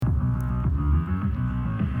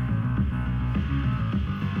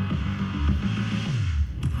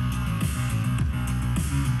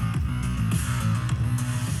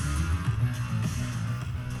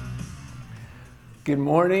Good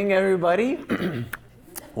morning, everybody.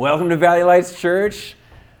 Welcome to Valley Lights Church.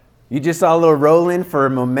 You just saw a little roll in for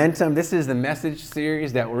momentum. This is the message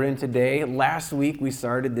series that we're in today. Last week we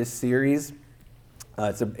started this series.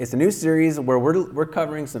 It's a new series where we're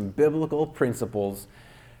covering some biblical principles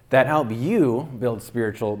that help you build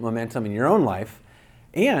spiritual momentum in your own life,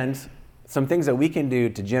 and some things that we can do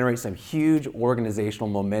to generate some huge organizational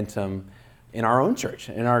momentum in our own church,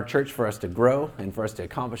 in our church, for us to grow and for us to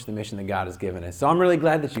accomplish the mission that God has given us. So I'm really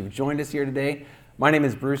glad that you've joined us here today. My name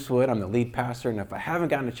is Bruce Wood. I'm the lead pastor, and if I haven't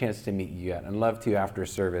gotten a chance to meet you yet, I'd love to after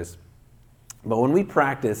service. But when we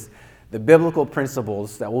practice the biblical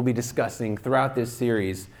principles that we'll be discussing throughout this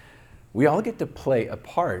series, we all get to play a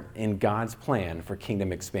part in God's plan for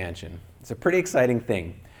kingdom expansion. It's a pretty exciting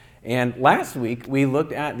thing. And last week, we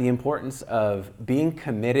looked at the importance of being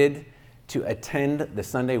committed to attend the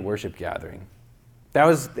Sunday worship gathering. That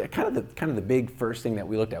was kind of the big first thing that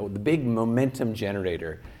we looked at. The big momentum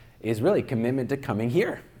generator is really commitment to coming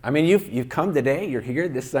here. I mean, you've come today. You're here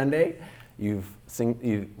this Sunday. We've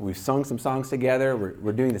sung some songs together.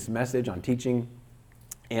 We're doing this message on teaching,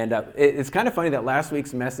 and it's kind of funny that last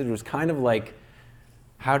week's message was kind of like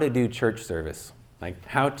how to do church service, like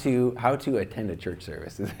how to attend a church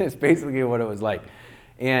service. It's basically what it was like,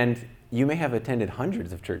 and you may have attended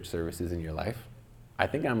hundreds of church services in your life. I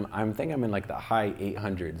think I'm in like the high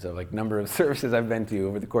 800s of like number of services I've been to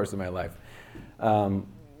over the course of my life. I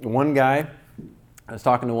was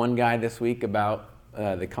talking to one guy this week about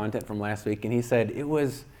the content from last week, and he said it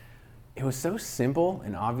was so simple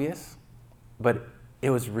and obvious, but it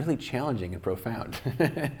was really challenging and profound.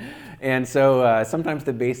 And so sometimes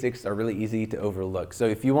the basics are really easy to overlook. So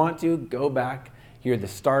if you want to go back, here at the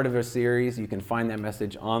start of a series, you can find that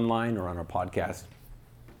message online or on our podcast.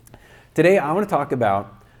 Today, I want to talk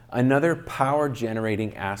about another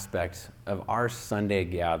power-generating aspect of our Sunday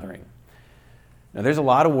gathering. Now, there's a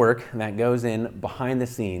lot of work that goes in behind the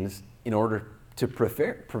scenes in order to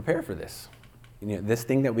prepare for this. You know, this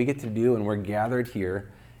thing that we get to do when we're gathered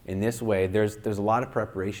here in this way, there's a lot of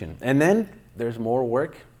preparation. And then there's more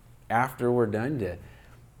work after we're done to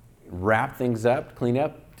wrap things up, clean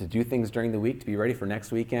up, to do things during the week, to be ready for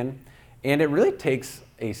next weekend. And it really takes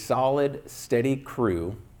a solid, steady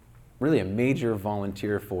crew, really a major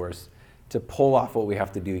volunteer force, to pull off what we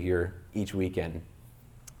have to do here each weekend.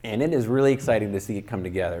 And it is really exciting to see it come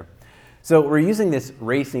together. So we're using this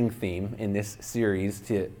racing theme in this series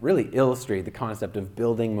to really illustrate the concept of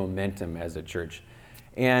building momentum as a church.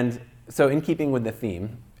 And so in keeping with the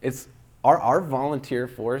theme, it's our volunteer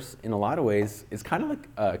force, in a lot of ways, is kind of like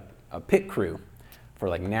a pit crew for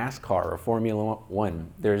like NASCAR or Formula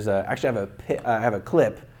One. There's actually I have a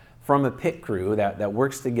clip from a pit crew that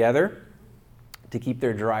works together to keep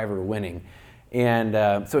their driver winning. And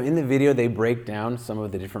so in the video, they break down some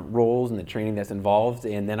of the different roles and the training that's involved,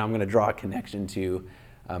 and then I'm going to draw a connection to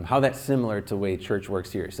how that's similar to the way church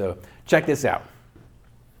works here. So check this out.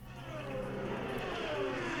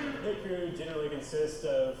 Pit crew generally consists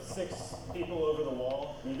of 6 people over the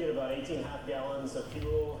wall. You get about 18 half gallons of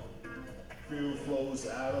fuel. Fuel flows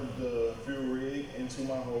out of the fuel rig into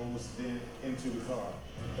my hose, then into the car.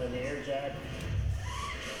 Then the air jack.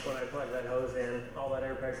 When I plug that hose in, all that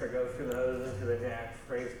air pressure goes through the hose into the jack,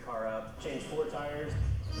 brings the car up. Change 4 tires.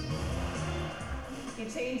 You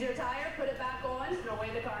change your tire, put it back on, and away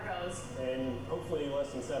the car goes. And hopefully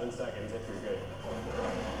less than 7 seconds if you're good.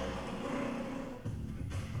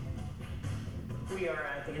 We are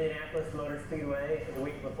at the Indianapolis Motor Speedway. The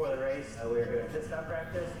week before the race, we are doing pit stop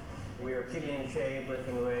practice. We are keeping in shape,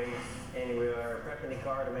 lifting weights, and we are prepping the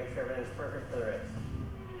car to make sure everything's perfect for the race.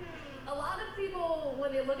 A lot of people,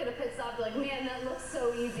 when they look at a pit stop, they're like, man, that looks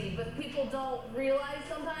so easy. But people don't realize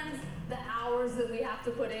sometimes the hours that we have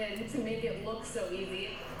to put in to make it look so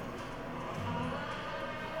easy.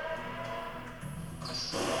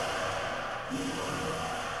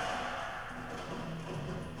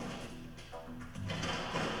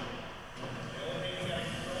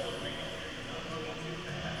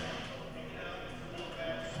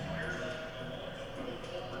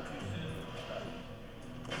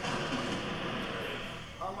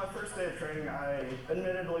 Of training, I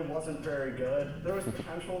admittedly wasn't very good. There was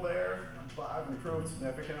potential there, but I've improved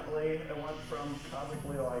significantly. It went from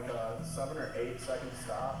probably like a 7 or 8 second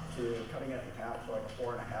stop to cutting it in half to like a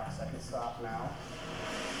 4.5 second stop now.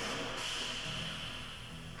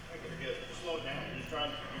 I think you're good. Just slow it down. You're trying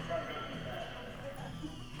to go too fast.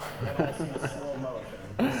 And also in slow motion.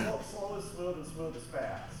 Slow is smooth and smooth is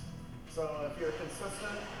fast. So if you're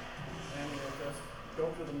consistent and you're just go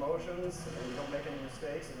through the motions and you don't make any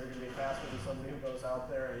mistakes, and you're going to be faster than somebody who goes out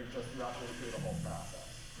there and just rushes through the whole process.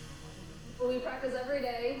 We practice every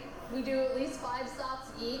day. We do at least 5 stops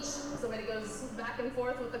each. Somebody goes back and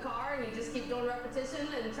forth with the car, and you just keep doing repetition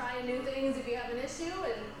and trying new things if you have an issue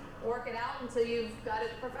and work it out until you've got it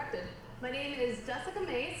perfected. My name is Jessica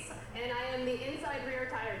Mace, and I am the inside rear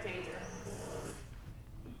tire changer.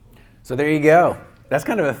 So there you go. That's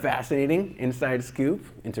kind of a fascinating inside scoop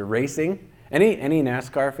into racing. Any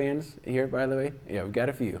NASCAR fans here, by the way? Yeah, we've got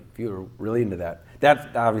a few. A few are really into that. That's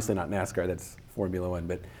obviously not NASCAR, that's Formula One.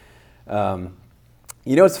 But,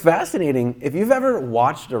 it's fascinating. If you've ever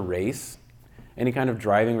watched a race, any kind of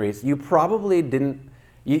driving race, you probably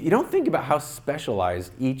you don't think about how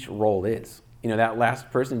specialized each role is. That last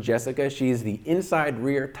person, Jessica, she's the inside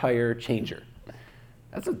rear tire changer.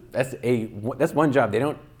 That's one job. They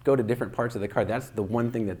don't go to different parts of the car. That's the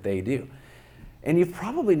one thing that they do. And you've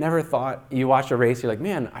probably never thought, you watch a race, you're like,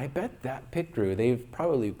 man, I bet that pit crew, they've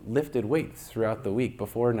probably lifted weights throughout the week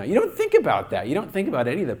before now. You don't think about that. You don't think about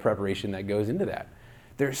any of the preparation that goes into that.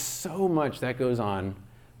 There's so much that goes on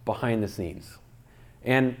behind the scenes.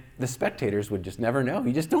 And the spectators would just never know.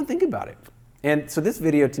 You just don't think about it. And so this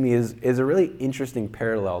video to me is a really interesting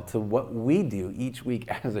parallel to what we do each week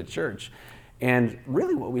as a church, and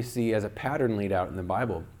really what we see as a pattern laid out in the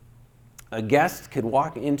Bible. A guest could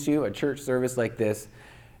walk into a church service like this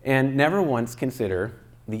and never once consider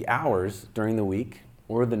the hours during the week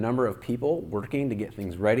or the number of people working to get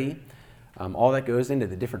things ready, all that goes into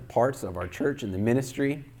the different parts of our church and the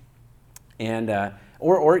ministry. And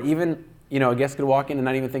or even, a guest could walk in and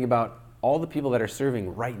not even think about all the people that are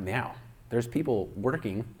serving right now. There's people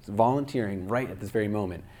working, volunteering right at this very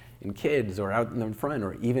moment, in kids or out in the front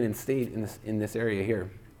or even in state in this area here.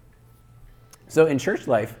 So in church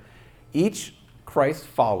life, each Christ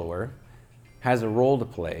follower has a role to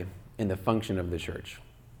play in the function of the church.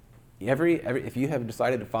 If you have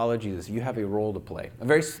decided to follow Jesus, you have a role to play, a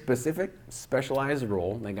very specific, specialized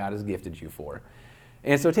role that God has gifted you for.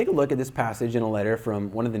 And so take a look at this passage in a letter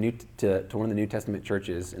from one of the New Testament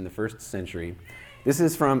churches in the first century. This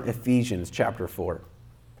is from Ephesians chapter 4.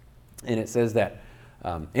 And it says that,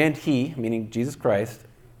 and he, meaning Jesus Christ,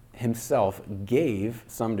 himself gave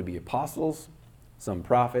some to be apostles, some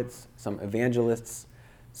prophets, some evangelists,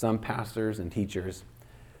 some pastors and teachers.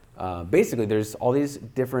 Basically, there's all these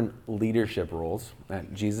different leadership roles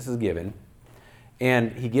that Jesus has given,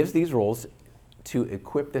 and he gives these roles to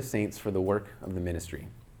equip the saints for the work of the ministry.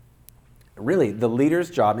 Really, the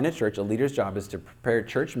leader's job in a church, a leader's job is to prepare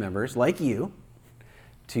church members like you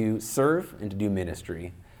to serve and to do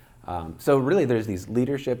ministry. So really, there's these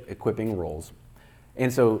leadership equipping roles.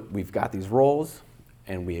 And so we've got these roles,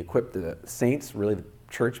 and we equip the saints, really the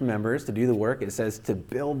church members, to do the work. It says to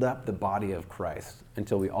build up the body of Christ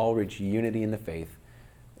until we all reach unity in the faith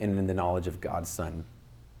and in the knowledge of God's Son.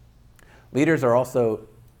 Leaders are also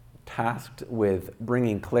tasked with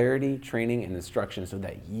bringing clarity, training, and instruction so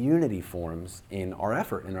that unity forms in our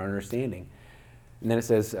effort and our understanding. And then it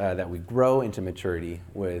says that we grow into maturity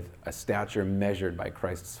with a stature measured by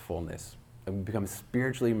Christ's fullness. And we become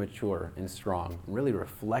spiritually mature and strong, and really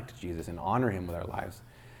reflect Jesus and honor him with our lives.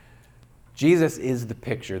 Jesus is the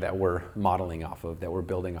picture that we're modeling off of, that we're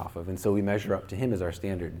building off of, and so we measure up to him as our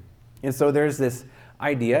standard. And so there's this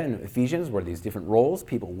idea in Ephesians where these different roles,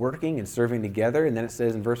 people working and serving together, and then it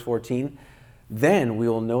says in verse 14, then we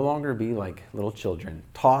will no longer be like little children,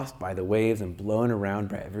 tossed by the waves and blown around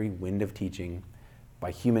by every wind of teaching, by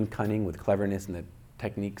human cunning with cleverness and the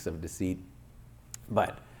techniques of deceit.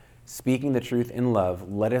 But speaking the truth in love,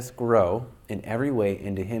 let us grow in every way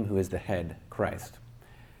into him who is the head, Christ.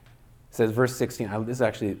 It says, verse 16, this is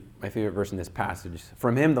actually my favorite verse in this passage.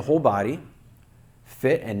 From him, the whole body,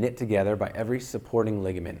 fit and knit together by every supporting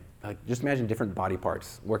ligament. Just imagine different body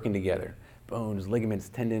parts working together. Bones, ligaments,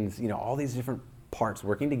 tendons, all these different parts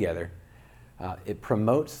working together. It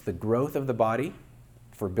promotes the growth of the body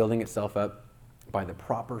for building itself up by the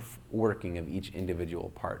proper working of each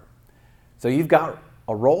individual part. So you've got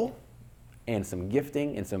a role and some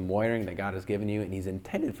gifting and some wiring that God has given you, and he's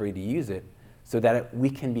intended for you to use it so that we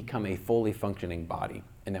can become a fully functioning body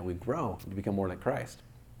and that we grow to become more like Christ.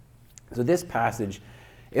 So this passage,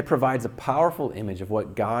 it provides a powerful image of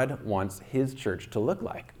what God wants his church to look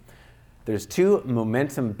like. There's 2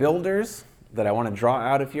 momentum builders that I want to draw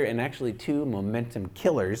out of here, and actually 2 momentum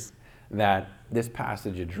killers that this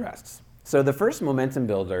passage addressed. So the first momentum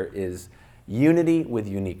builder is unity with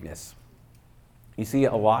uniqueness. You see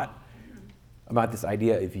a lot about this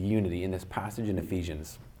idea of unity in this passage in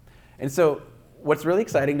Ephesians. And so what's really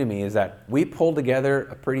exciting to me is that we pulled together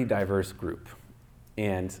a pretty diverse group.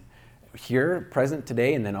 And here, present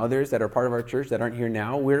today, and then others that are part of our church that aren't here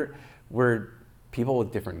now, we're people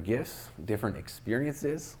with different gifts, different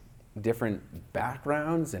experiences, different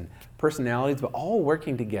backgrounds and personalities, but all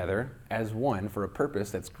working together as one for a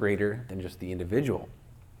purpose that's greater than just the individual.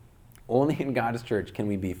 Only in God's church can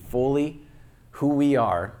we be fully who we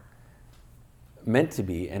are meant to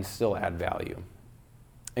be and still add value.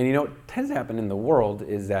 And you know, what tends to happen in the world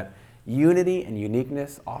is that unity and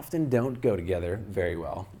uniqueness often don't go together very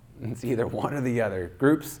well. It's either one or the other.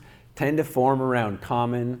 Groups tend to form around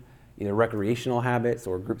common, either recreational habits,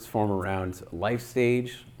 or groups form around life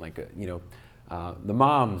stage, like, the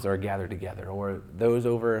moms are gathered together, or those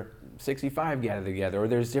over 65 gather together, or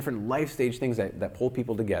there's different life stage things that pull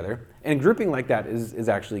people together. And grouping like that is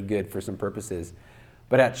actually good for some purposes.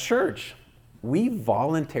 But at church, we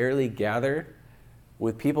voluntarily gather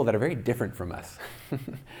with people that are very different from us.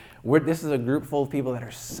 This is a group full of people that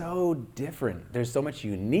are so different. There's so much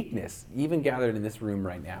uniqueness, even gathered in this room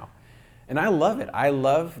right now. And I love it. I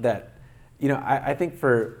love that, I think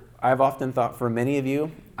I've often thought for many of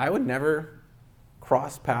you, I would never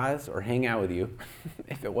cross paths or hang out with you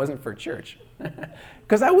if it wasn't for church.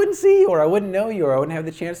 Because I wouldn't see you, or I wouldn't know you, or I wouldn't have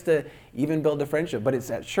the chance to even build a friendship. But it's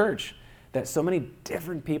at church that so many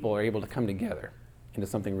different people are able to come together into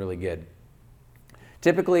something really good.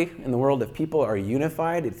 Typically, in the world, if people are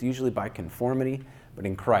unified, it's usually by conformity. But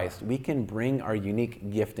in Christ, we can bring our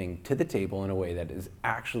unique gifting to the table in a way that is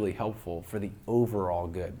actually helpful for the overall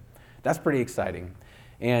good. That's pretty exciting.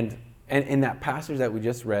 And in that passage that we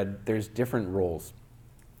just read, there's different roles.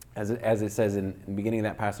 As it says in the beginning of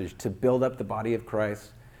that passage, to build up the body of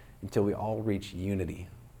Christ until we all reach unity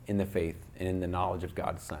in the faith and in the knowledge of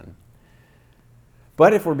God's Son.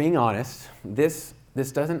 But if we're being honest, this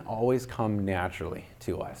doesn't always come naturally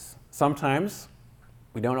to us. Sometimes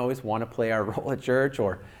we don't always want to play our role at church,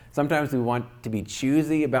 or sometimes we want to be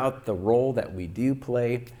choosy about the role that we do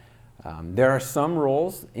play. There are some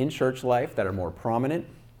roles in church life that are more prominent.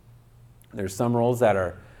 There's some roles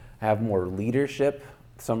that have more leadership.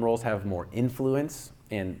 Some roles have more influence,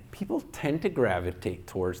 and people tend to gravitate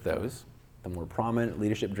towards those, the more prominent,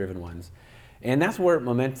 leadership-driven ones. And that's where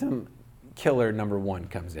momentum killer number 1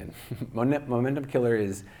 comes in. Momentum killer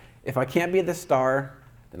is, if I can't be the star,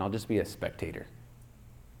 then I'll just be a spectator.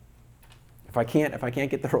 If I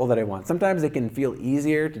can't get the role that I want. Sometimes it can feel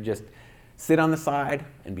easier to just sit on the side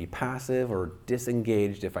and be passive or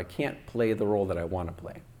disengaged if I can't play the role that I want to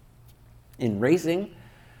play. In racing,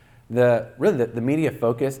 the media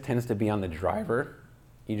focus tends to be on the driver.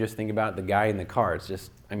 You just think about the guy in the car. It's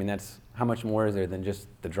just, that's how much more is there than just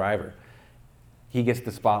the driver? He gets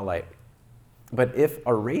the spotlight. But if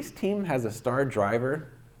a race team has a star driver,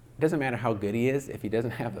 it doesn't matter how good he is, if he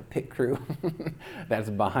doesn't have a pit crew that's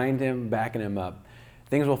behind him, backing him up,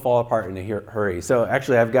 things will fall apart in a hurry. So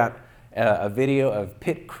actually, I've got a video of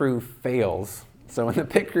pit crew fails. So when the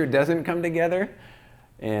pit crew doesn't come together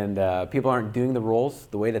and people aren't doing the roles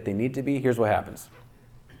the way that they need to be, here's what happens.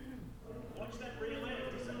 Watch that rear end.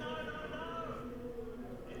 He said, no.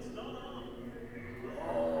 It's not on.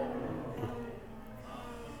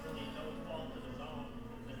 He knows fault of his own.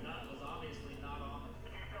 The nut was obviously not on.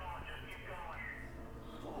 Keep going, just keep going.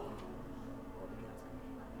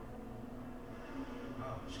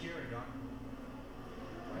 Oh, scary, Doc.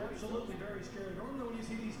 Absolutely very scary. Normally when you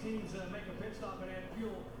see these teams make a pit stop and add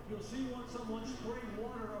fuel, you'll see someone spraying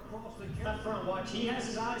water across the Left front, watch. He has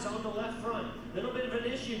his eyes on the left front. Little bit of an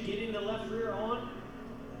issue getting the left rear on.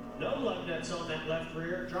 No lug nuts on that left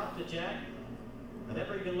rear. Drop the jack.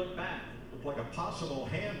 Never even look back. Looked like a possible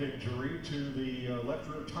hand injury to the left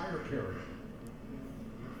rear tire carrier.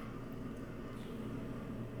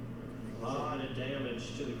 A lot of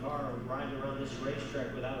damage to the car riding around this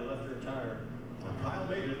racetrack without a left rear tire. Kyle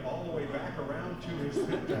made it all the way back around to his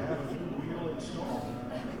pit to have a new wheel installed.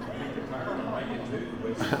 I think the tire will make it too.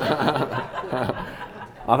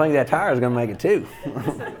 I think that tire is going to make it too.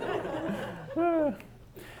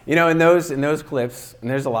 In those clips, and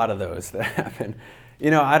there's a lot of those that happen.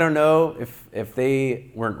 I don't know if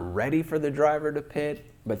they weren't ready for the driver to pit,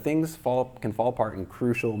 but things can fall apart in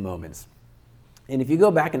crucial moments. And if you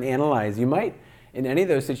go back and analyze, in any of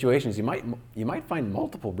those situations, you might find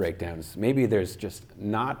multiple breakdowns. Maybe there's just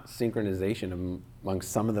not synchronization among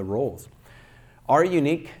some of the roles. Our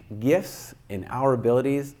unique gifts and our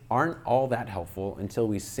abilities aren't all that helpful until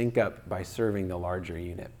we sync up by serving the larger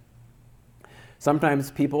unit.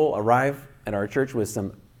 Sometimes people arrive at our church with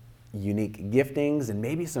some unique giftings and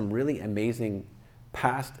maybe some really amazing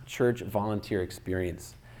past church volunteer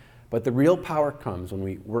experience. But the real power comes when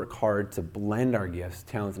we work hard to blend our gifts,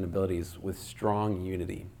 talents, and abilities with strong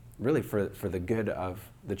unity, really for the good of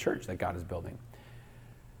the church that God is building.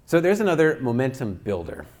 So there's another momentum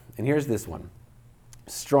builder, and here's this one.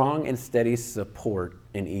 strong and steady support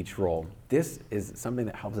in each role. This is something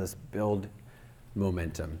that helps us build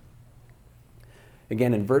momentum.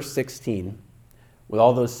 Again, in verse 16, with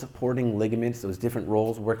all those supporting ligaments, those different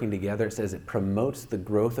roles working together, it says it promotes the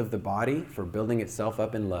growth of the body for building itself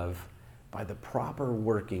up in love by the proper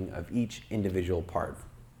working of each individual part.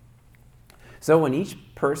 So when each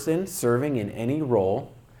person serving in any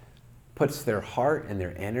role puts their heart and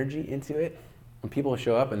their energy into it, when people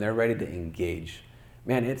show up and they're ready to engage,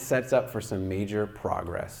 man, it sets up for some major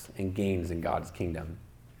progress and gains in God's kingdom.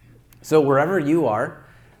 So wherever you are,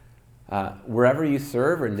 wherever you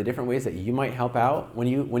serve, or in the different ways that you might help out, when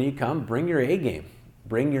you come, bring your A game,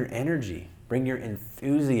 bring your energy, bring your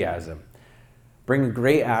enthusiasm, bring a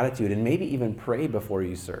great attitude, and maybe even pray before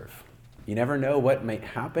you serve. You never know what might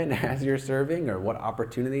happen as you're serving, or what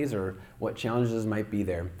opportunities or what challenges might be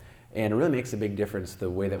there. And it really makes a big difference the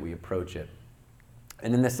way that we approach it.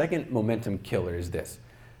 And then the second momentum killer is this: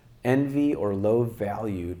 envy or low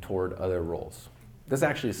value toward other roles. This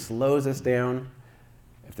actually slows us down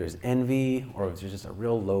if there's envy, or if there's just a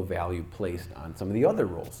real low value placed on some of the other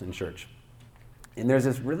roles in church. And there's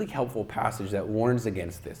this really helpful passage that warns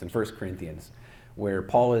against this in 1 Corinthians, where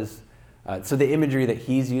Paul is, so the imagery that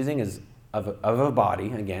he's using is of a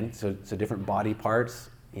body, again, so different body parts,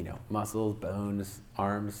 muscles, bones,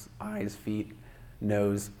 arms, eyes, feet,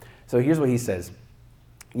 nose. So here's what he says.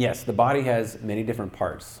 Yes, the body has many different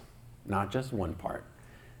parts, not just one part.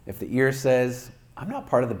 If the ear says, I'm not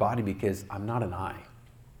part of the body because I'm not an eye,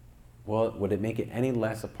 well, would it make it any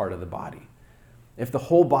less a part of the body? If the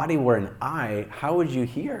whole body were an eye, how would you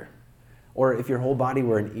hear? Or if your whole body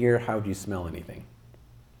were an ear, how would you smell anything?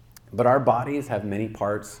 But our bodies have many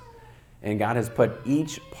parts, and God has put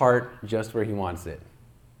each part just where he wants it.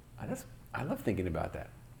 I love thinking about that.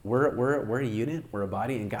 We're a unit, we're a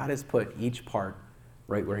body, and God has put each part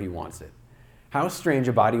right where he wants it. How strange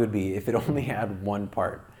a body would be if it only had one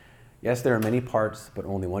part. Yes, there are many parts, but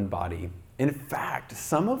only one body. In fact,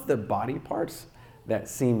 some of the body parts that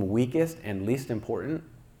seem weakest and least important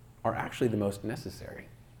are actually the most necessary.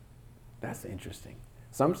 That's interesting.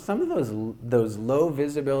 Some of those low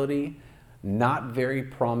visibility, not very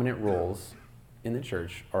prominent roles in the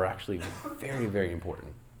church are actually very, very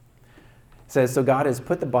important. It says, so God has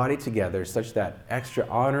put the body together such that extra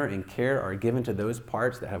honor and care are given to those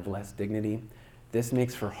parts that have less dignity. This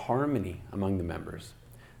makes for harmony among the members,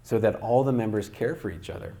 so that all the members care for each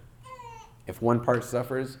other. If one part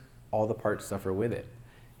suffers, all the parts suffer with it.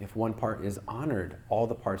 If one part is honored, all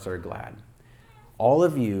the parts are glad. All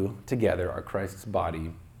of you together are Christ's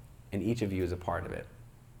body, and each of you is a part of it.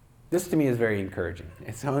 This to me is very encouraging.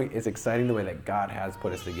 It's exciting the way that God has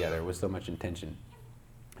put us together with so much intention.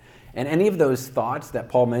 And any of those thoughts that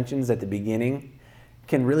Paul mentions at the beginning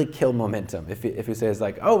can really kill momentum. If he says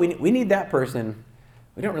like, oh, we need that person.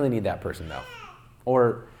 We don't really need that person though.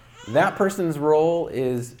 Or that person's role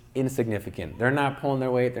is insignificant. They're not pulling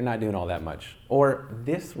their weight. They're not doing all that much. Or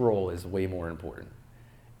this role is way more important.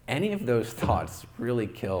 Any of those thoughts really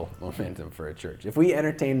kill momentum for a church. If we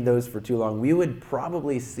entertained those for too long, we would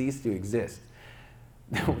probably cease to exist.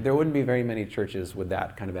 There wouldn't be very many churches with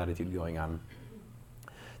that kind of attitude going on.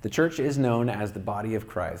 The church is known as the body of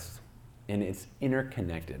Christ, and it's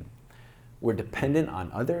interconnected. We're dependent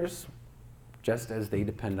on others just as they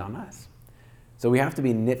depend on us. So we have to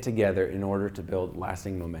be knit together in order to build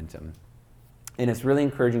lasting momentum. And it's really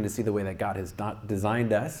encouraging to see the way that God has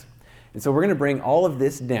designed us. And so we're going to bring all of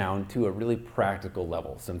this down to a really practical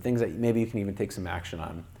level, some things that maybe you can even take some action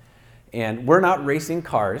on. And we're not racing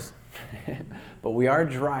cars, but we are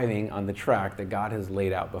driving on the track that God has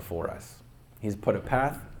laid out before us. He's put a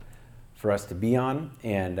path for us to be on,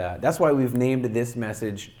 and that's why we've named this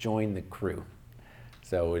message, Join the Crew.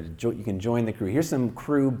 So you can join the crew. Here's some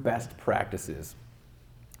crew best practices.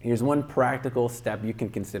 Here's one practical step you can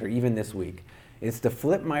consider even this week. It's to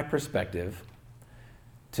flip my perspective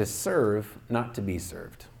to serve, not to be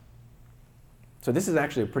served. So this is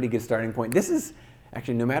actually a pretty good starting point. This is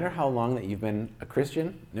actually, no matter how long that you've been a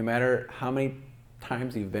Christian, no matter how many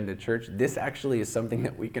times you've been to church, this actually is something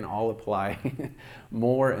that we can all apply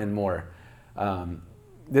more and more.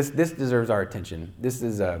 This deserves our attention. This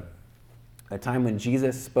is a time when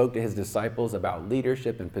Jesus spoke to his disciples about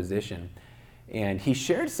leadership and position. And he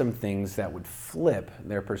shared some things that would flip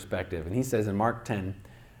their perspective. And he says in Mark 10,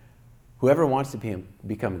 whoever wants to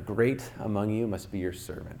become great among you must be your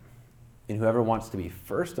servant. And whoever wants to be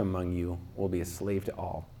first among you will be a slave to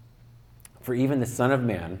all. For even the Son of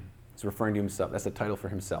Man, he's referring to himself, that's a title for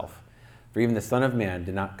himself. For even the Son of Man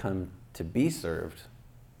did not come to be served,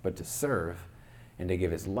 but to serve and to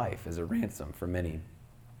give his life as a ransom for many.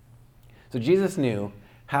 So Jesus knew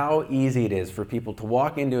how easy it is for people to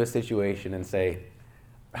walk into a situation and say,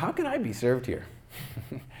 how can I be served here?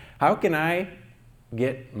 How can I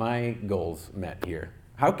get my goals met here?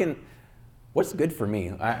 What's good for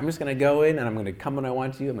me? I'm just going to go in and I'm going to come when I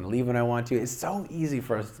want to. I'm going to leave when I want to. It's so easy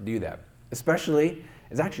for us to do that. It's actually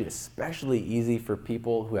especially easy for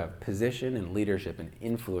people who have position and leadership and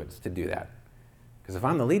influence to do that. Because if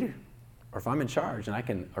I'm the leader, or if I'm in charge, and I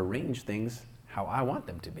can arrange things how I want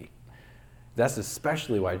them to be. That's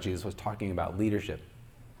especially why Jesus was talking about leadership.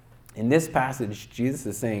 In this passage, Jesus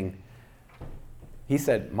is saying, he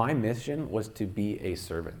said, my mission was to be a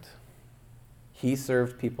servant. He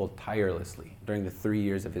served people tirelessly during the 3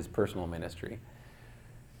 years of his personal ministry.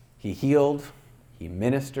 He healed, he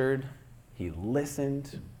ministered, he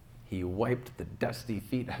listened, he wiped the dusty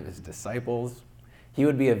feet of his disciples. He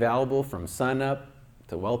would be available from sunup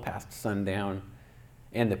to well past sundown,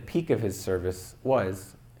 and the peak of his service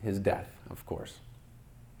was his death, of course.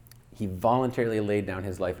 He voluntarily laid down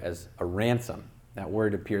his life as a ransom. That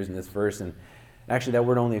word appears in this verse, and actually that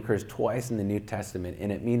word only occurs twice in the New Testament,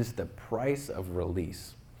 and it means the price of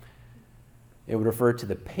release. It would refer to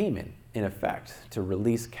the payment, in effect, to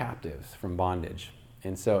release captives from bondage.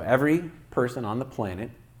 And so every person on the planet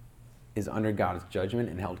is under God's judgment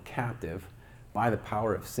and held captive by the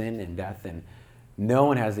power of sin and death, and no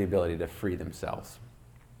one has the ability to free themselves.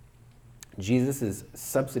 Jesus'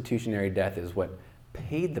 substitutionary death is what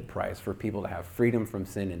paid the price for people to have freedom from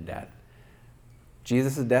sin and death.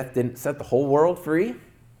 Jesus' death didn't set the whole world free,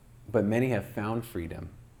 but many have found freedom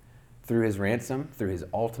through his ransom, through his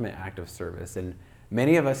ultimate act of service. And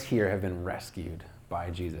many of us here have been rescued by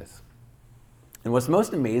Jesus. And what's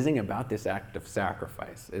most amazing about this act of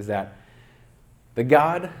sacrifice is that the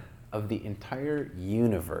God of the entire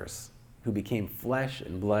universe, who became flesh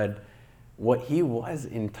and blood, what he was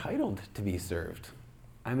entitled to be served.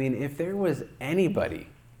 I mean, if there was anybody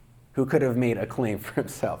who could have made a claim for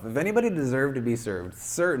himself, if anybody deserved to be served,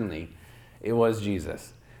 certainly it was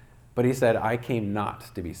Jesus. But he said, I came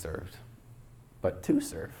not to be served, but to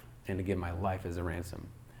serve and to give my life as a ransom.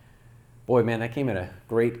 Boy, man, that came at a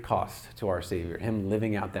great cost to our Savior, him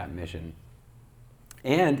living out that mission.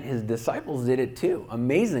 And his disciples did it too.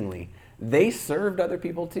 Amazingly, they served other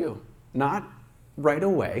people too. Not right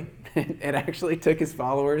away. It actually took his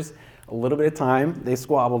followers a little bit of time. They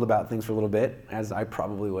squabbled about things for a little bit, as I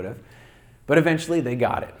probably would have. But eventually they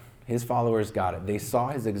got it. His followers got it. They saw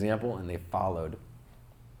his example and they followed.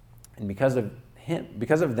 And because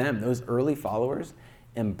of them, those early followers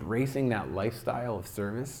embracing that lifestyle of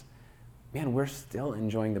service, man, we're still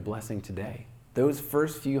enjoying the blessing today. Those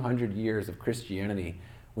first few hundred years of Christianity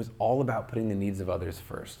was all about putting the needs of others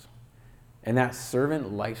first. And that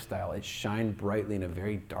servant lifestyle, it shined brightly in a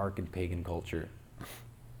very dark and pagan culture.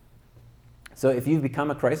 So if you've become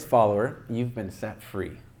a Christ follower, you've been set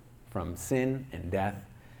free from sin and death,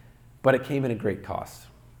 but it came at a great cost.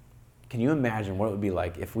 Can you imagine what it would be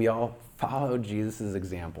like if we all followed Jesus'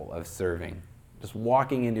 example of serving, just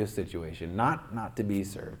walking into a situation, not to be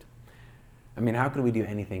served? I mean, how could we do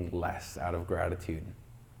anything less out of gratitude?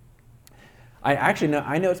 I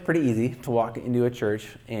know it's pretty easy to walk into a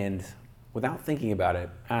church and, without thinking about it,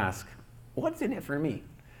 ask, what's in it for me?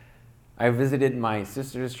 I visited my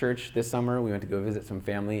sister's church this summer. We went to go visit some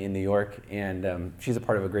family in New York, and she's a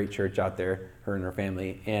part of a great church out there, her and her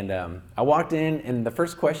family. And I walked in, and the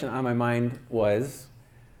first question on my mind was,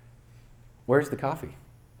 where's the coffee?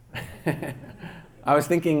 I was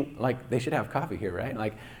thinking, like, they should have coffee here, right?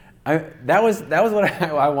 Like, that was what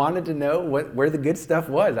I wanted to know, where the good stuff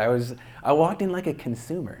was. I walked in like a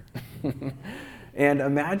consumer. And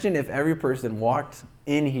imagine if every person walked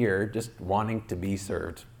in here just wanting to be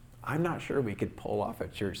served. I'm not sure we could pull off a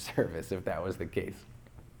church service if that was the case.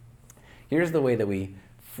 Here's the way that we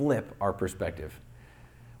flip our perspective.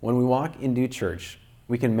 When we walk into church,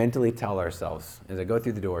 we can mentally tell ourselves, as I go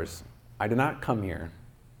through the doors, I did not come here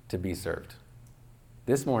to be served.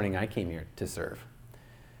 This morning, I came here to serve.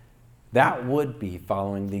 That would be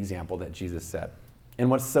following the example that Jesus set. And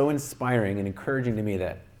what's so inspiring and encouraging to me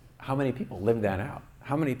that how many people live that out?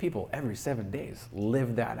 How many people every 7 days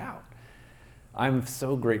live that out? I'm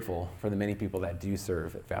so grateful for the many people that do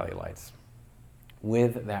serve at Valley Lights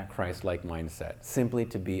with that Christ-like mindset, simply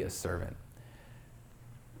to be a servant.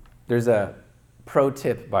 There's a pro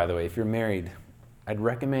tip, by the way. If you're married, I'd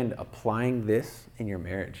recommend applying this in your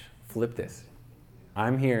marriage. Flip this.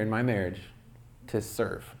 I'm here in my marriage to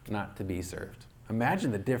serve, not to be served.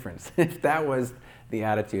 Imagine the difference if that was the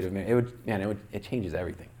attitude of marriage. It changes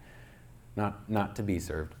everything. Not to be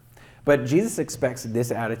served. But Jesus expects this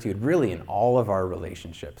attitude really in all of our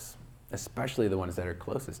relationships, especially the ones that are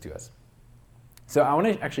closest to us. So I want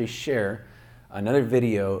to actually share another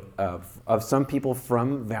video of some people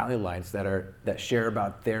from Valley Lights that share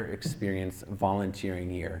about their experience volunteering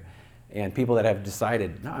here, and people that have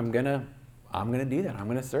decided, no, I'm gonna do that. I'm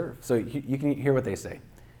gonna serve. So you can hear what they say.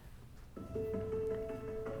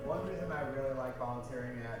 One reason I really like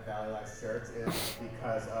volunteering at Valley Lights Church is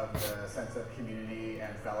because of the sense of community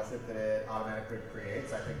and fellowship that it automatically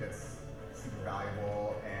creates. I think it's super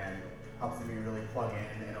valuable and helps me really plug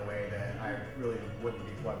in a way that I really wouldn't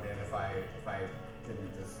be plugged in if I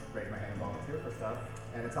didn't just raise my hand and volunteer for stuff.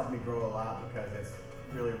 And it's helped me grow a lot because it's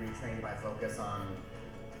really retrained my focus on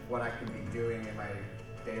what I can be doing in my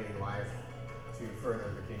daily life to further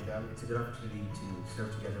the kingdom. It's a good opportunity to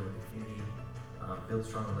serve together with the community, build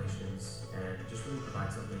strong relations, and just really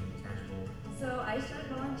provide something tangible. So I started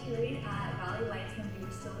volunteering at Valley Lights when we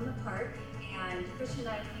were still in the park, and Christian and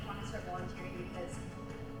I wanted to start volunteering because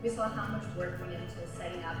we saw how much work went into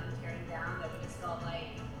setting up and tearing down that we just felt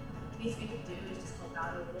like the least we could do is just help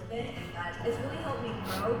out a little bit, and that has really helped me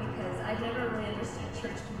grow because I've never really understood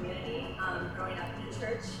church community growing up in a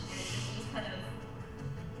church, and it just kind of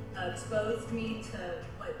exposed me to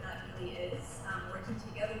what that really is, working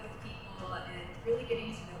together with people and really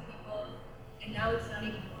getting to know people. And now it's not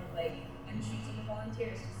even more like I'm choosing to volunteer,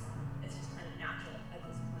 it's just kind of natural at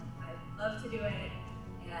this point. I love to do it,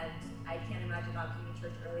 and I can't imagine not being in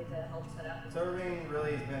church early to help set up. Serving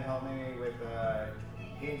really has been helping me with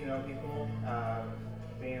getting to know people,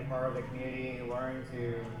 being a part of the community, learning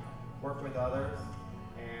to work with others,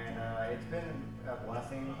 and it's been a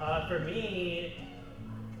blessing. For me,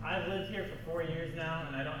 I've lived here for 4 years now,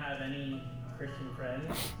 and I don't have any Christian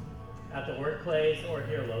friends at the workplace or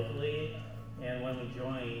here locally. And when we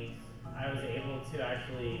joined, I was able to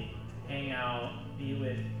actually hang out, be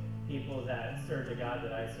with people that serve the God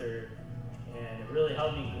that I serve, and it really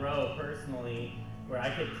helped me grow personally, where I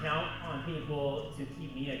could count on people to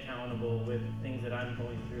keep me accountable with things that I'm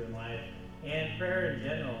going through in life, and prayer in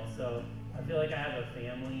general. So I feel like I have a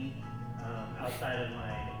family outside of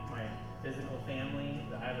my physical family.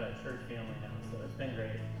 I have a church family now, so it's been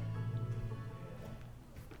great.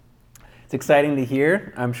 It's exciting to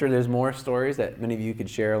hear. I'm sure there's more stories that many of you could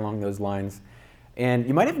share along those lines. And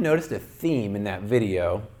you might have noticed a theme in that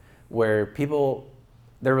video where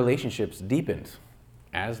their relationships deepened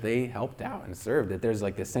as they helped out and served. That there's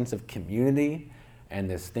like this sense of community and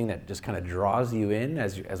this thing that just kind of draws you in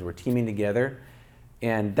as we're teaming together.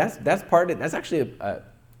 And that's actually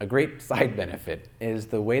a great side benefit, is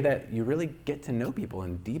the way that you really get to know people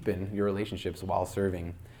and deepen your relationships while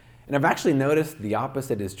serving. And I've actually noticed the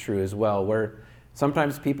opposite is true as well, where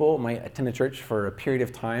sometimes people might attend a church for a period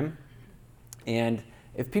of time, and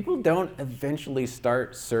if people don't eventually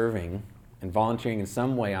start serving and volunteering in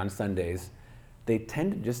some way on Sundays, they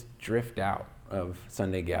tend to just drift out of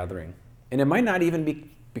Sunday gathering. And it might not even be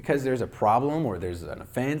because there's a problem or there's an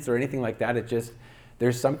offense or anything like that.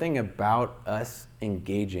 There's something about us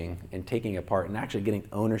engaging and taking a part and actually getting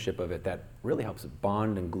ownership of it that really helps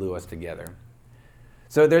bond and glue us together.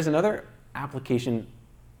 So there's another application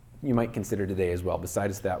you might consider today as well,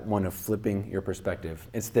 besides that one of flipping your perspective.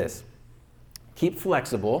 It's this: keep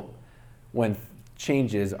flexible when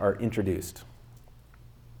changes are introduced.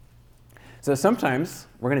 So sometimes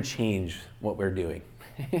we're going to change what we're doing.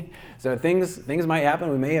 So things might happen.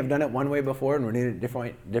 We may have done it one way before and we're doing it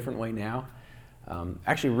a different way now.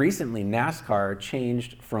 Actually, recently, NASCAR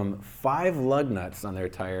changed from 5 lug nuts on their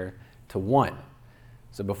tire to 1.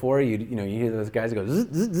 So before you hear those guys go zzz,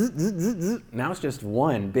 zzz, zzz, zzz, zzz. Now it's just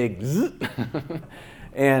one big zzz.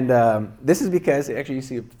 And this is because, actually you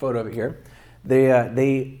see a photo of it here,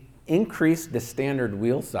 they increased the standard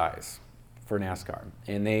wheel size for NASCAR.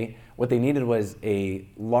 And what they needed was a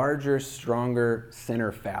larger, stronger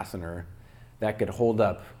center fastener that could hold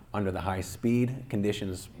up under the high speed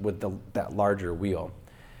conditions with that larger wheel.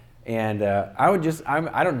 And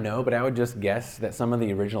I don't know, but I would just guess that some of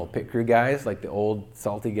the original pit crew guys, like the old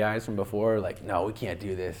salty guys from before, like, no, we can't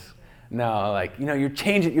do this. No, like, you're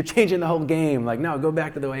changing the whole game. Like, no, go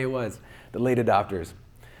back to the way it was, the late adopters.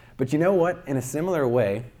 But you know what? In a similar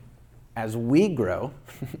way, as we grow,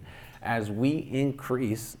 as we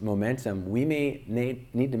increase momentum, we may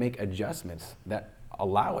need to make adjustments that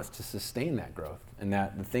allow us to sustain that growth and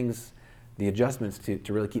that the adjustments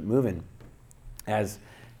to really keep moving. As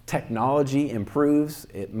technology improves,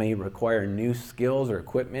 it may require new skills or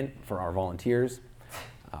equipment for our volunteers.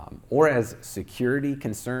 Or as security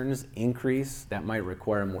concerns increase, that might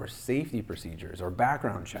require more safety procedures or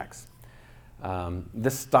background checks. The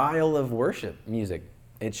style of worship music,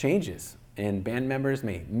 it changes. And band members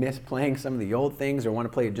may miss playing some of the old things or want to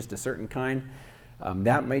play just a certain kind.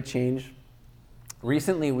 That might change.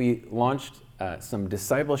 Recently, we launched some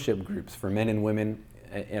discipleship groups for men and women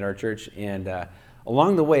in our church, and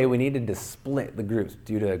along the way we needed to split the groups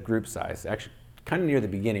due to group size. Actually, kind of near the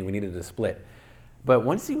beginning we needed to split. But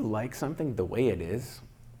once you like something the way it is,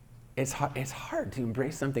 it's hard to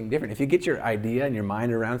embrace something different. If you get your idea and your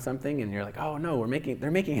mind around something and you're like, oh no,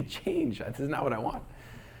 they're making a change. This is not what I want.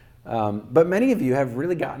 But many of you have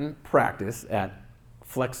really gotten practice at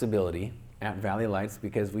flexibility at Valley Lights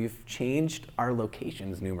because we've changed our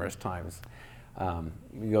locations numerous times.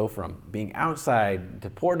 We go from being outside to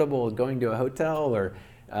portable, going to a hotel, or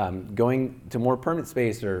going to more permanent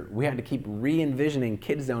space, or we had to keep re-envisioning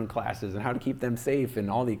Kids Zone classes and how to keep them safe and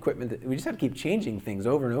all the equipment. We just had to keep changing things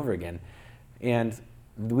over and over again. And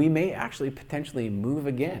we may actually potentially move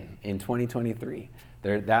again in 2023.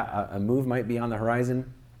 A move might be on the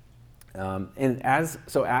horizon. And as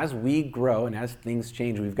we grow and as things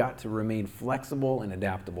change, we've got to remain flexible and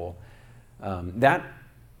adaptable. That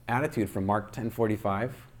attitude from Mark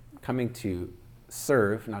 10:45, coming to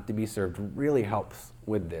serve, not to be served, really helps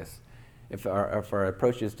with this. If our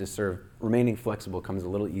approach is to serve, remaining flexible comes a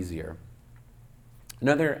little easier.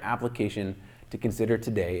 Another application to consider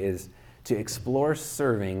today is to explore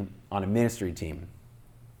serving on a ministry team.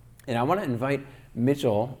 And I want to invite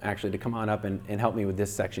Mitchell actually to come on up and help me with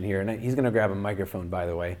this section here. And he's going to grab a microphone, by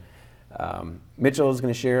the way. Mitchell is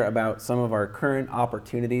going to share about some of our current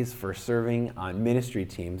opportunities for serving on ministry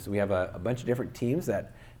teams. We have a bunch of different teams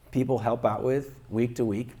that people help out with week to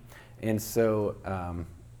week. And so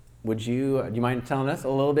do you mind telling us a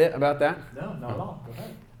little bit about that? No, not at all. Go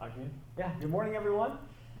ahead. Yeah, good morning, everyone.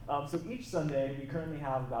 So each Sunday, we currently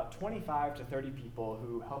have about 25 to 30 people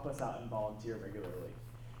who help us out and volunteer regularly.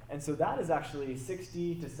 And so that is actually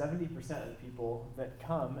 60 to 70% of the people that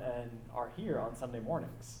come and are here on Sunday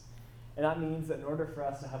mornings. And that means that in order for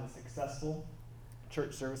us to have a successful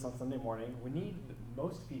church service on Sunday morning, we need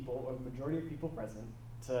most people, or the majority of people present,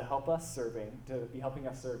 to help us to be helping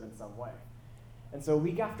us serve in some way. And so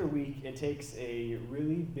week after week, it takes a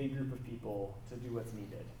really big group of people to do what's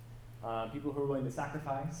needed. People who are willing to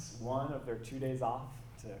sacrifice one of their 2 days off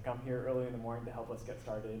to come here early in the morning to help us get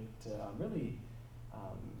started, to really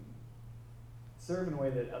serve in a way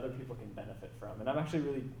that other people can benefit from. And I'm actually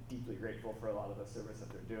really deeply grateful for a lot of the service that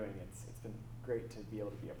they're doing. It's been great to be able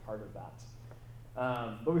to be a part of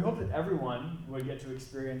that. But we hope that everyone would get to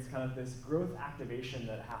experience kind of this growth activation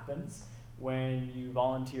that happens when you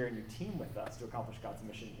volunteer and you team with us to accomplish God's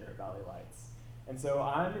mission here at Valley Lights. And so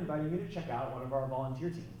I'm inviting you to check out one of our volunteer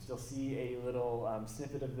teams. You'll see a little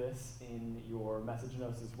snippet of this in your message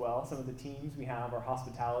notes as well. Some of the teams we have are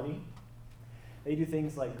hospitality. They do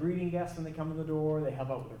things like greeting guests when they come in the door. They help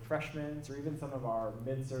out with refreshments, or even some of our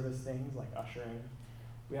mid-service things like ushering.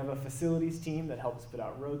 We have a facilities team that helps put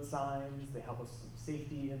out road signs. They help us with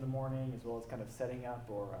safety in the morning, as well as kind of setting up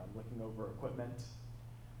or looking over equipment.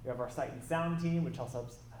 We have our sight and sound team, which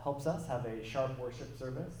helps us have a sharp worship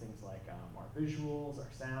service, things like our visuals,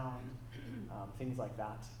 our sound, things like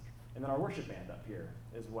that. And then our worship band up here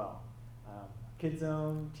as well. Kids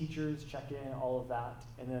Zone, teachers, check-in, all of that.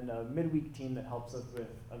 And then a midweek team that helps us with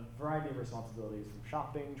a variety of responsibilities, from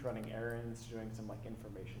shopping to running errands to doing some like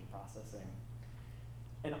information processing.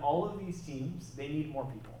 And all of these teams, they need more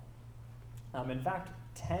people. In fact,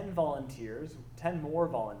 10 more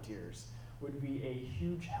volunteers would be a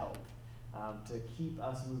huge help to keep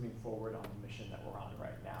us moving forward on the mission that we're on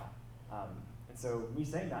right now. And so me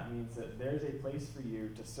saying that means that there's a place for you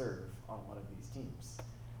to serve on one of these teams.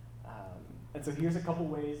 And so here's a couple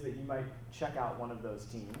ways that you might check out one of those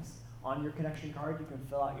teams. On your connection card, you can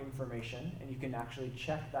fill out your information, and you can actually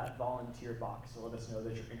check that volunteer box to let us know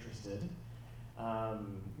that you're interested.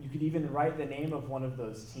 You could even write the name of one of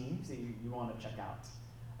those teams that you want to check out.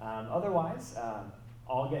 Otherwise,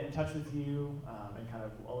 I'll get in touch with you and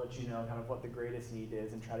I'll let you know kind of what the greatest need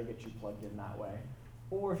is and try to get you plugged in that way.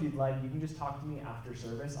 Or if you'd like, you can just talk to me after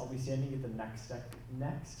service. I'll be standing at the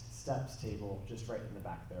next steps table just right in the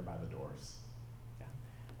back there by the doors. Yeah.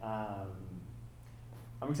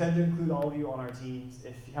 I'm excited to include all of you on our teams.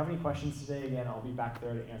 If you have any questions today, again, I'll be back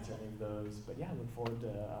there to answer any of those. But yeah, I look forward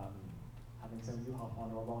to having some of you hop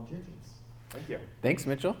on our volunteer teams. Thank you. Thanks,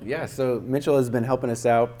 Mitchell. Yeah, so Mitchell has been helping us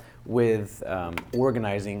out with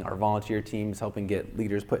organizing our volunteer teams, helping get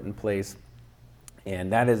leaders put in place,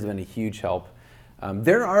 and that has been a huge help.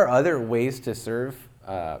 There are other ways to serve,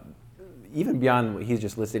 even beyond what he's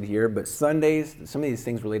just listed here, but Sundays, some of these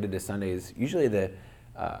things related to Sundays, usually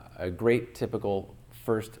a great typical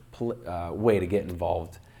first way to get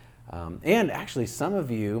involved. And actually, some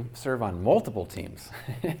of you serve on multiple teams.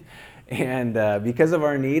 And because of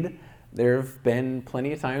our need, there have been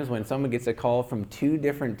plenty of times when someone gets a call from 2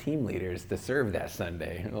 different team leaders to serve that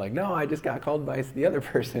Sunday. And like, no, I just got called by the other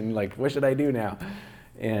person. Like, what should I do now?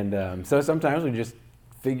 And so sometimes we just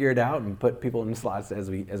figure it out and put people in slots as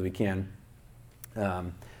we can.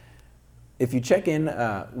 If you check in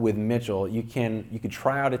with Mitchell, you could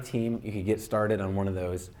try out a team. You could get started on one of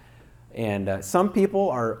those. And some people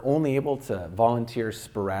are only able to volunteer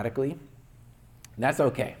sporadically. That's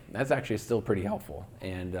okay. That's actually still pretty helpful.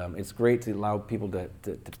 And it's great to allow people to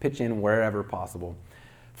pitch in wherever possible.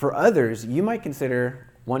 For others, you might consider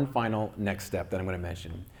one final next step that I'm going to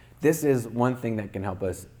mention. This is one thing that can help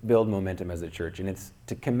us build momentum as a church, and it's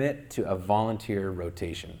to commit to a volunteer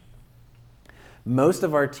rotation. Most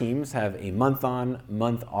of our teams have a month-on,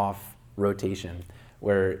 month-off rotation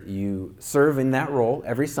where you serve in that role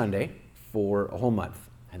every Sunday for a whole month,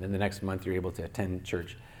 and then the next month you're able to attend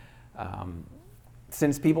church.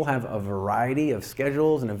 Since people have a variety of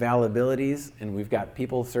schedules and availabilities, and we've got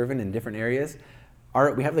people serving in different areas,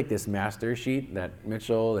 we have like this master sheet that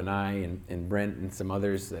Mitchell and I and Brent and some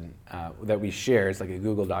others that we share. It's like a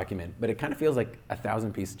Google document, but it kind of feels like a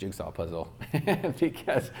 1,000-piece jigsaw puzzle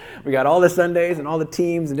because we got all the Sundays and all the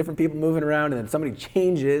teams and different people moving around, and then somebody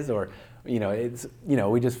changes, or we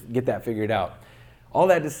just get that figured out. All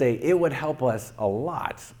that to say, it would help us a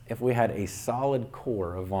lot if we had a solid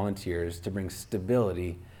core of volunteers to bring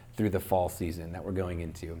stability through the fall season that we're going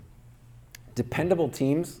into. Dependable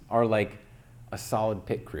teams are like a solid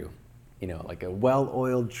pit crew, like a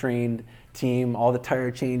well-oiled, trained team. All the tire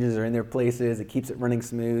changes are in their places. It keeps it running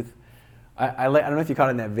smooth. I don't know if you caught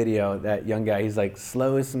it in that video, that young guy, he's like,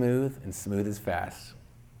 slow is smooth and smooth is fast.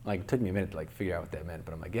 Like, it took me a minute to figure out what that meant,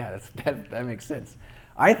 but I'm like, yeah, that makes sense.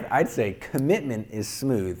 I'd say commitment is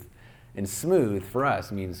smooth, and smooth for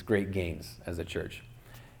us means great gains as a church.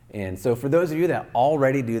 And so for those of you that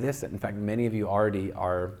already do this, in fact, many of you already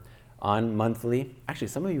are on monthly. Actually,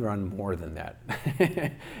 some of you are on more than that,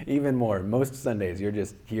 even more. Most Sundays, you're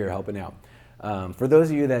just here helping out. For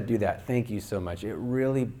those of you that do that, thank you so much. It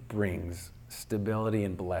really brings stability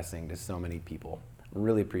and blessing to so many people.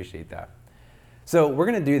 Really appreciate that. So we're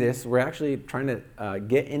going to do this. We're actually trying to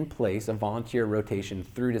get in place a volunteer rotation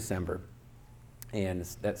through December. And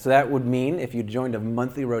that would mean, if you joined a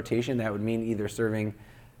monthly rotation, that would mean either serving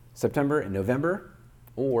September and November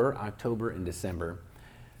or October and December.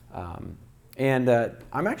 I'm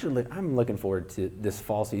looking forward to this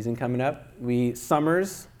fall season coming up.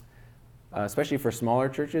 Summers, especially for smaller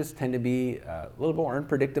churches, tend to be a little more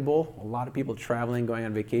unpredictable. A lot of people traveling, going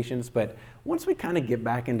on vacations. But once we kind of get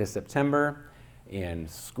back into September and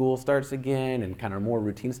school starts again and kind of more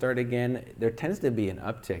routine start again, there tends to be an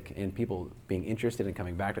uptick in people being interested in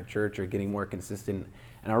coming back to church or getting more consistent.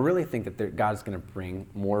 And I really think that God's going to bring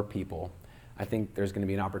more people. I think there's going to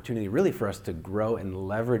be an opportunity really for us to grow and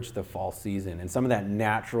leverage the fall season and some of that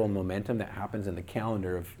natural momentum that happens in the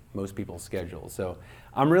calendar of most people's schedules. So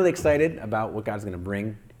I'm really excited about what God's going to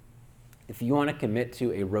bring. If you want to commit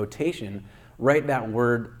to a rotation, write that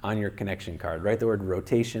word on your connection card. Write the word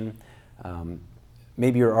rotation.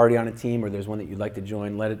 Maybe you're already on a team or there's one that you'd like to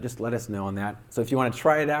join. Just let us know on that. So if you want to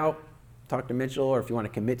try it out, talk to Mitchell, or if you want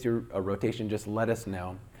to commit to a rotation, just let us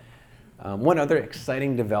know. One other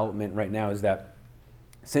exciting development right now is that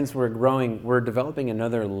since we're growing, we're developing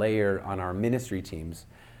another layer on our ministry teams.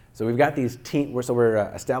 So we've got these we're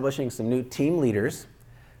establishing some new team leaders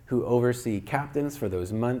who oversee captains for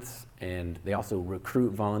those months, and they also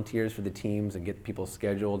recruit volunteers for the teams and get people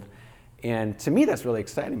scheduled. And to me, that's really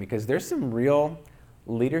exciting because there's some real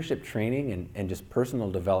leadership training and just personal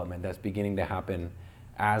development that's beginning to happen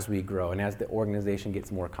as we grow and as the organization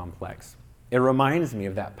gets more complex. It reminds me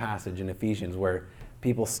of that passage in Ephesians where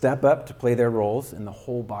people step up to play their roles and the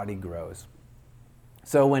whole body grows.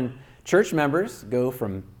 So when church members go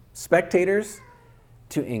from spectators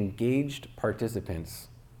to engaged participants,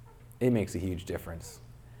 it makes a huge difference.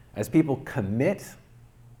 As people commit,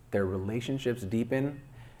 their relationships deepen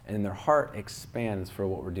and their heart expands for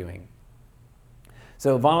what we're doing.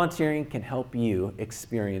 So volunteering can help you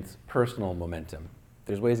experience personal momentum.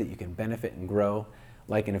 There's ways that you can benefit and grow.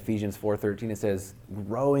 Like in Ephesians 4:13, it says,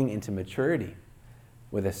 growing into maturity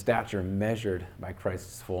with a stature measured by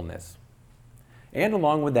Christ's fullness. And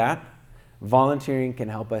along with that, volunteering can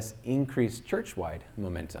help us increase church-wide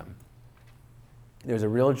momentum. There's a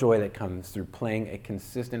real joy that comes through playing a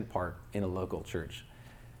consistent part in a local church.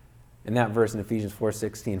 In that verse in Ephesians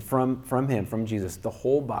 4:16, from him, from Jesus, the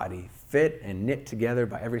whole body, fit and knit together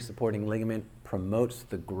by every supporting ligament, promotes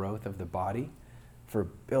the growth of the body for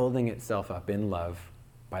building itself up in love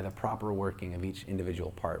by the proper working of each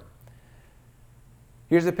individual part.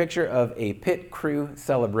 Here's a picture of a pit crew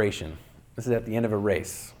celebration. This is at the end of a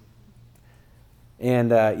race.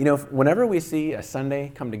 And, whenever we see a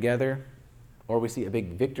Sunday come together, or we see a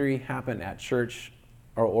big victory happen at church,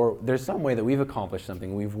 or there's some way that we've accomplished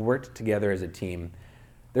something, we've worked together as a team,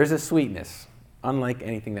 there's a sweetness, unlike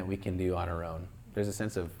anything that we can do on our own. There's a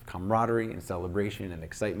sense of camaraderie and celebration and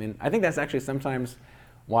excitement. I think that's actually sometimes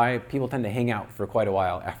why people tend to hang out for quite a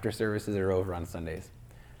while after services are over on Sundays.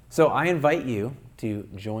 So I invite you to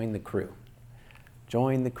join the crew.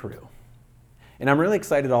 Join the crew. And I'm really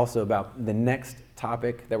excited also about the next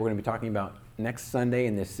topic that we're going to be talking about next Sunday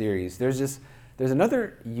in this series. There's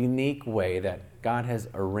another unique way that God has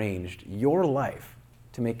arranged your life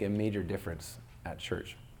to make a major difference at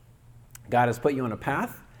church. God has put you on a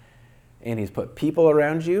path, and he's put people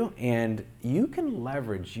around you, and you can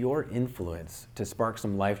leverage your influence to spark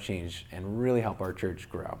some life change and really help our church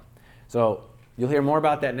grow. So you'll hear more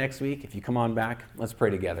about that next week. If you come on back, let's pray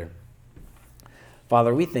together.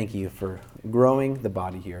 Father, we thank you for growing the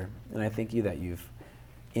body here, and I thank you that you've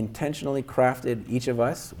intentionally crafted each of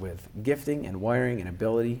us with gifting and wiring and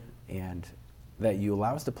ability, and that you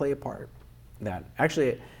allow us to play a part. That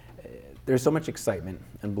actually, there's so much excitement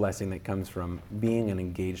and blessing that comes from being an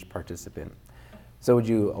engaged participant. So would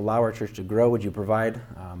you allow our church to grow? Would you provide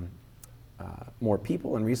more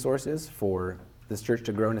people and resources for this church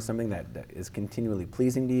to grow into something that is continually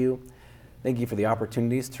pleasing to you? Thank you for the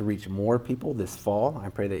opportunities to reach more people this fall. I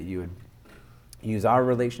pray that you would use our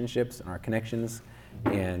relationships and our connections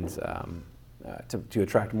and to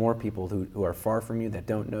attract more people who are far from you, that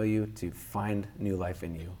don't know you, to find new life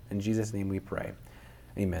in you. In Jesus' name we pray.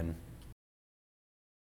 Amen.